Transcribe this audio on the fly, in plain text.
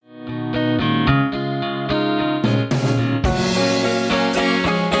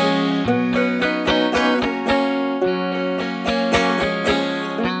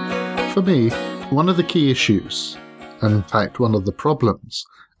For me, one of the key issues, and in fact one of the problems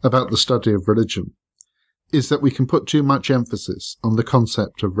about the study of religion, is that we can put too much emphasis on the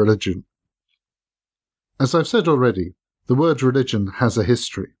concept of religion. As I've said already, the word religion has a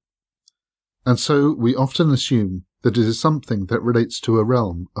history, and so we often assume that it is something that relates to a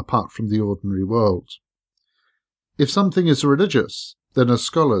realm apart from the ordinary world. If something is religious, then as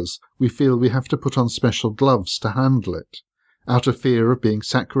scholars we feel we have to put on special gloves to handle it, out of fear of being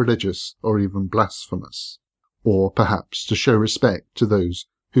sacrilegious or even blasphemous, or perhaps to show respect to those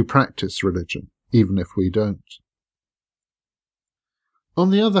who practice religion, even if we don't.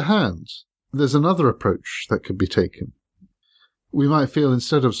 On the other hand, there's another approach that could be taken. We might feel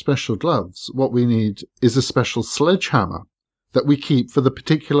instead of special gloves, what we need is a special sledgehammer that we keep for the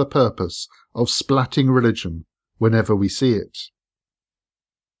particular purpose of splatting religion whenever we see it.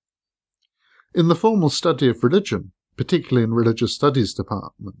 In the formal study of religion, particularly in religious studies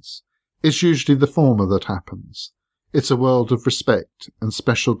departments, it's usually the former that happens. It's a world of respect and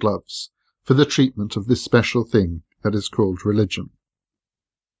special gloves for the treatment of this special thing that is called religion.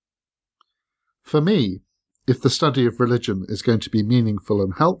 For me, if the study of religion is going to be meaningful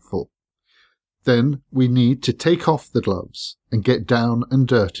and helpful, then we need to take off the gloves and get down and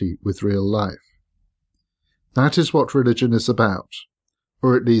dirty with real life. That is what religion is about,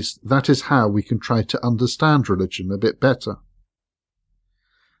 or at least that is how we can try to understand religion a bit better.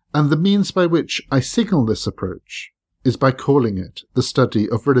 And the means by which I signal this approach is by calling it the study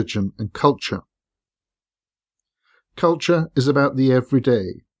of religion and culture. Culture is about the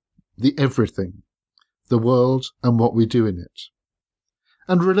everyday, the everything, the world and what we do in it.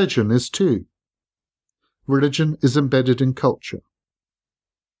 And religion is too. Religion is embedded in culture.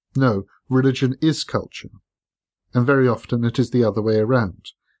 No, religion is culture. And very often it is the other way around.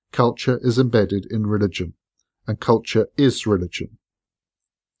 Culture is embedded in religion, and culture is religion.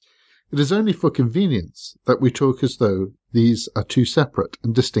 It is only for convenience that we talk as though these are two separate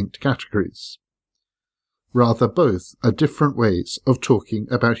and distinct categories. Rather, both are different ways of talking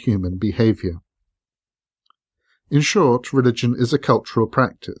about human behaviour. In short, religion is a cultural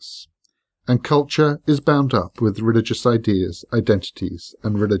practice, and culture is bound up with religious ideas, identities,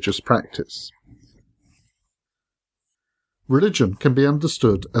 and religious practice. Religion can be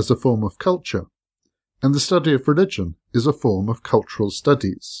understood as a form of culture, and the study of religion is a form of cultural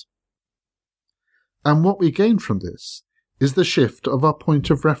studies. And what we gain from this is the shift of our point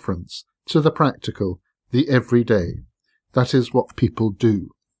of reference to the practical, the everyday, that is what people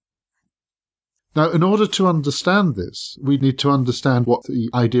do. Now, in order to understand this, we need to understand what the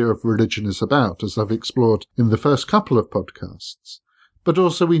idea of religion is about, as I've explored in the first couple of podcasts. But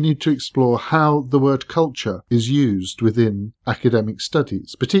also we need to explore how the word culture is used within academic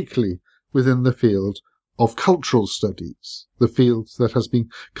studies, particularly within the field of cultural studies, the field that has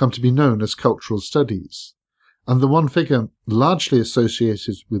come to be known as cultural studies. And the one figure largely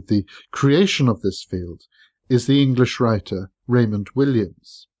associated with the creation of this field is the English writer Raymond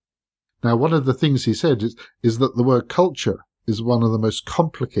Williams. Now, one of the things he said is that the word culture is one of the most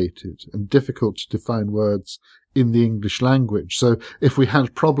complicated and difficult to define words in the English language. So if we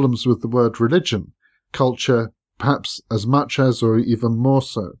had problems with the word religion, culture perhaps as much as or even more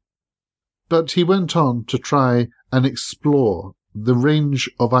so. But he went on to try and explore the range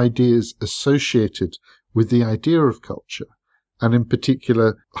of ideas associated with the idea of culture, and in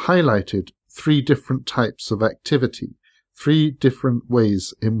particular highlighted 3 different types of activity, 3 different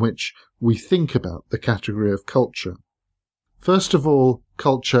ways in which we think about the category of culture. First of all,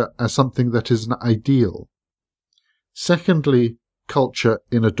 culture as something that is an ideal. Secondly, culture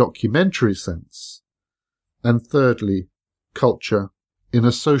in a documentary sense. And thirdly, culture in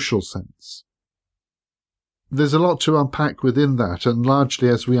a social sense. There's a lot to unpack within that, and largely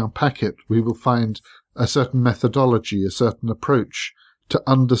as we unpack it, we will find a certain methodology, a certain approach to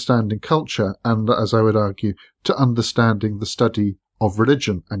understanding culture, and, as I would argue, to understanding the study of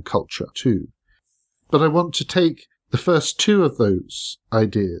religion and culture too. But I want to take the first 2 of those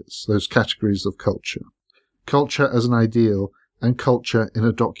ideas, those categories of culture as an ideal and culture in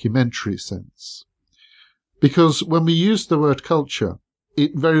a documentary sense. Because when we use the word culture,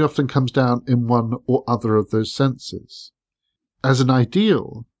 it very often comes down in one or other of those senses. As an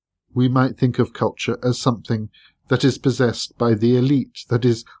ideal, we might think of culture as something that is possessed by the elite, that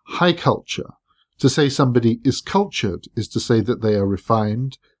is high culture. To say somebody is cultured is to say that they are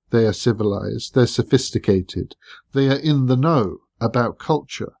refined, they are civilized, they're sophisticated, they are in the know about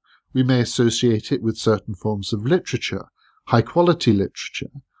culture. We may associate it with certain forms of literature, high-quality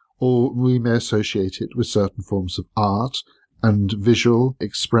literature, or we may associate it with certain forms of art and visual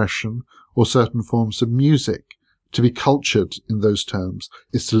expression, or certain forms of music, to be cultured in those terms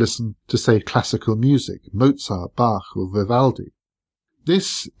is to listen to, say, classical music, Mozart, Bach, or Vivaldi.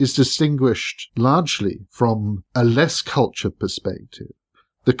 This is distinguished largely from a less cultured perspective,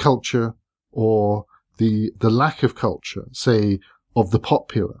 the culture or the lack of culture, say, of the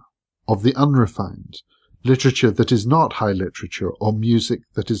popular, of the unrefined, literature that is not high literature, or music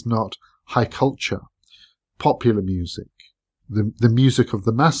that is not high culture, popular music, the music of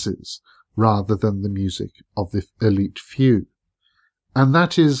the masses, rather than the music of the elite few. And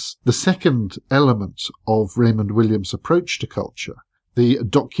that is the second element of Raymond Williams' approach to culture, the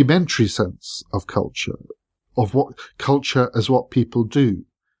documentary sense of culture, of what culture as what people do.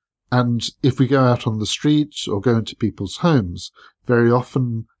 And if we go out on the streets or go into people's homes, very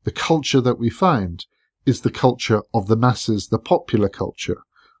often the culture that we find is the culture of the masses, the popular culture,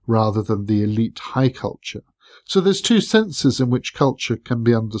 rather than the elite high culture. So there's two senses in which culture can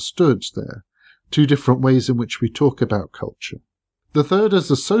be understood there, two different ways in which we talk about culture. The third, as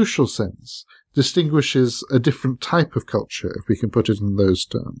a social sense, distinguishes a different type of culture, if we can put it in those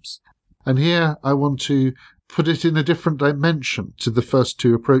terms. And here I want to put it in a different dimension to the first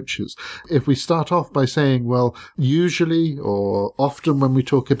two approaches. If we start off by saying, well, usually or often when we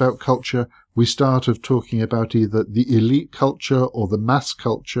talk about culture, we start of talking about either the elite culture or the mass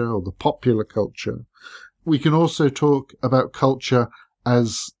culture or the popular culture. We can also talk about culture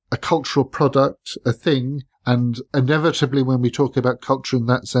as a cultural product, a thing, and inevitably when we talk about culture in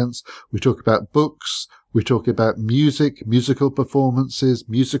that sense, we talk about books, we talk about music, musical performances,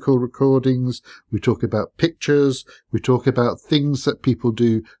 musical recordings, we talk about pictures, we talk about things that people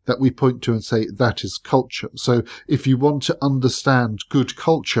do that we point to and say that is culture. So if you want to understand good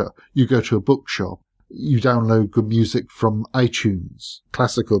culture, you go to a bookshop. You download good music from iTunes,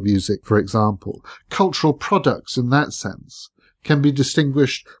 classical music, for example. Cultural products in that sense can be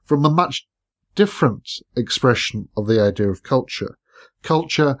distinguished from a much different expression of the idea of culture.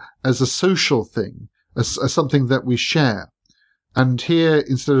 Culture as a social thing, as something that we share. And here,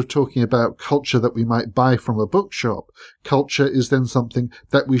 instead of talking about culture that we might buy from a bookshop, culture is then something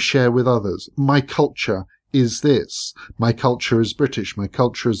that we share with others. My culture is this. My culture is British. My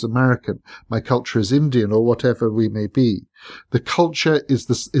culture is American. My culture is Indian, or whatever we may be. The culture is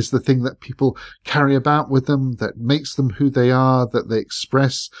the thing that people carry about with them, that makes them who they are, that they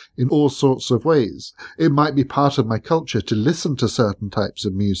express in all sorts of ways. It might be part of my culture to listen to certain types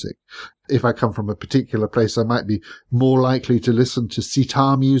of music. If I come from a particular place, I might be more likely to listen to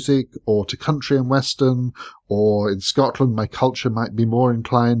sitar music or to country and western, or in Scotland, my culture might be more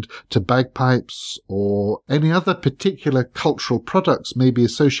inclined to bagpipes, or any other particular cultural products may be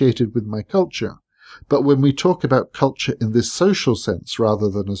associated with my culture. But when we talk about culture in this social sense rather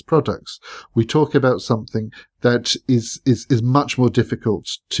than as products, we talk about something that is much more difficult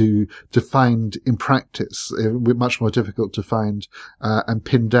to find in practice, much more difficult to find and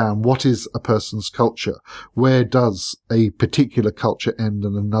pin down. What is a person's culture? Where does a particular culture end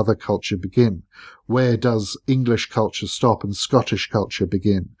and another culture begin? Where does English culture stop and Scottish culture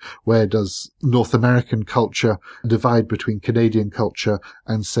begin? Where does North American culture divide between Canadian culture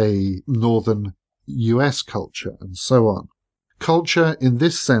and, say, Northern US culture, and so on? Culture in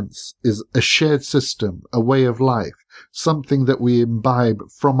this sense is a shared system, a way of life, something that we imbibe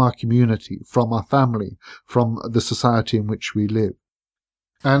from our community, from our family, from the society in which we live.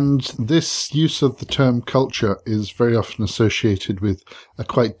 And this use of the term culture is very often associated with a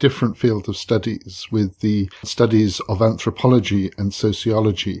quite different field of studies, with the studies of anthropology and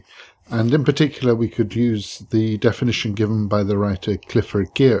sociology. And in particular, we could use the definition given by the writer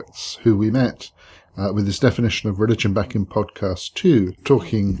Clifford Geertz, who we met with his definition of religion back in podcast 2,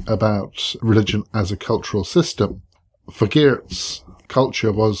 talking about religion as a cultural system. For Geertz,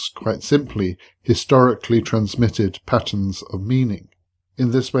 culture was, quite simply, historically transmitted patterns of meaning.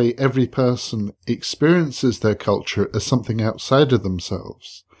 In this way, every person experiences their culture as something outside of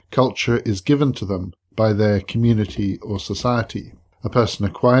themselves. Culture is given to them by their community or society. A person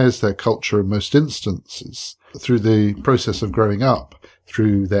acquires their culture in most instances through the process of growing up,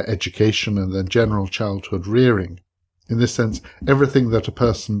 through their education and their general childhood rearing. In this sense, everything that a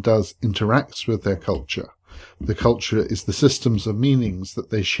person does interacts with their culture. The culture is the systems of meanings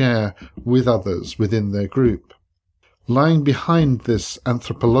that they share with others within their group. Lying behind this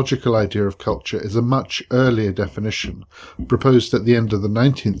anthropological idea of culture is a much earlier definition, proposed at the end of the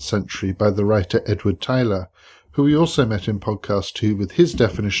 19th century by the writer Edward Tylor, who we also met in podcast 2 with his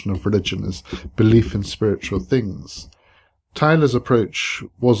definition of religion as belief in spiritual things. Tylor's approach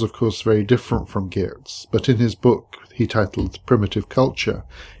was, of course, very different from Geertz, but in his book he titled Primitive Culture,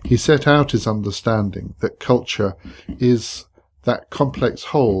 he set out his understanding that culture is that complex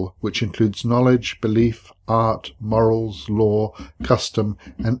whole which includes knowledge, belief, art, morals, law, custom,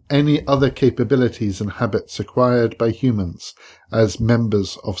 and any other capabilities and habits acquired by humans as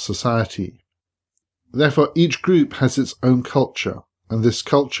members of society. Therefore, each group has its own culture, and this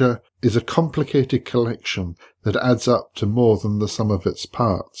culture is a complicated collection that adds up to more than the sum of its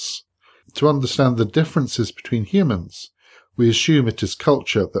parts. To understand the differences between humans, we assume it is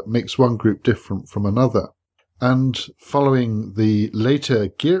culture that makes one group different from another. And following the later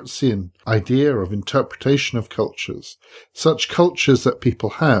Geertzian idea of interpretation of cultures, such cultures that people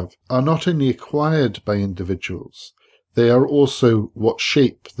have are not only acquired by individuals, they are also what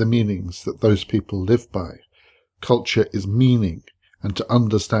shape the meanings that those people live by. Culture is meaning, and to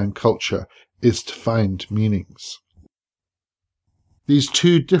understand culture is to find meanings. These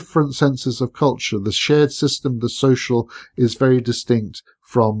two different senses of culture, the shared system, the social, is very distinct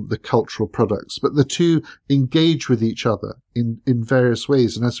from the cultural products, but the two engage with each other in various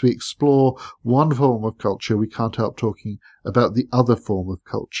ways. And as we explore one form of culture, we can't help talking about the other form of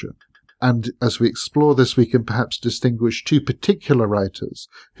culture. And as we explore this, we can perhaps distinguish two particular writers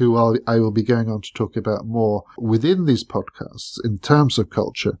who I will be going on to talk about more within these podcasts in terms of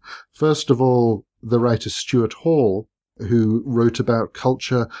culture. First of all, the writer Stuart Hall, who wrote about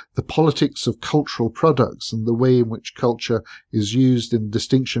culture, the politics of cultural products, and the way in which culture is used in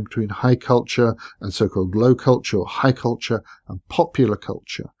distinction between high culture and so-called low culture, or high culture and popular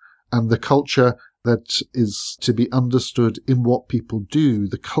culture, and the culture that is to be understood in what people do,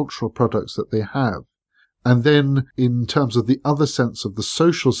 the cultural products that they have. And then, in terms of the other sense, of the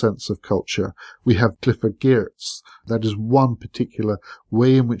social sense of culture, we have Clifford Geertz. That is one particular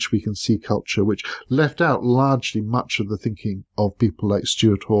way in which we can see culture, which left out largely much of the thinking of people like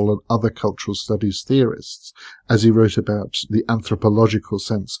Stuart Hall and other cultural studies theorists, as he wrote about the anthropological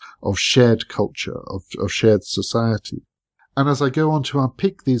sense of shared culture, of shared society. And as I go on to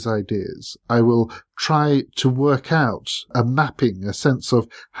unpick these ideas, I will try to work out a mapping, a sense of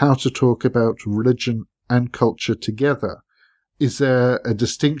how to talk about religion and culture together. Is there a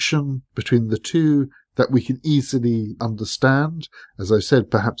distinction between the two that we can easily understand? As I said,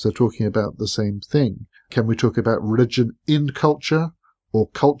 perhaps they're talking about the same thing. Can we talk about religion in culture or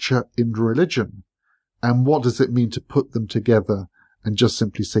culture in religion? And what does it mean to put them together and just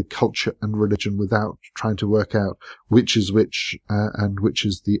simply say culture and religion without trying to work out which is which and which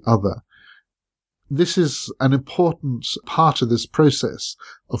is the other? This is an important part of this process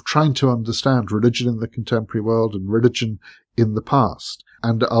of trying to understand religion in the contemporary world and religion in the past.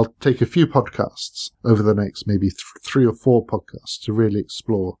 And I'll take a few podcasts over the next maybe 3 or 4 podcasts to really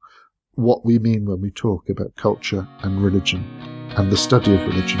explore what we mean when we talk about culture and religion and the study of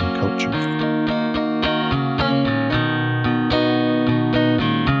religion and culture.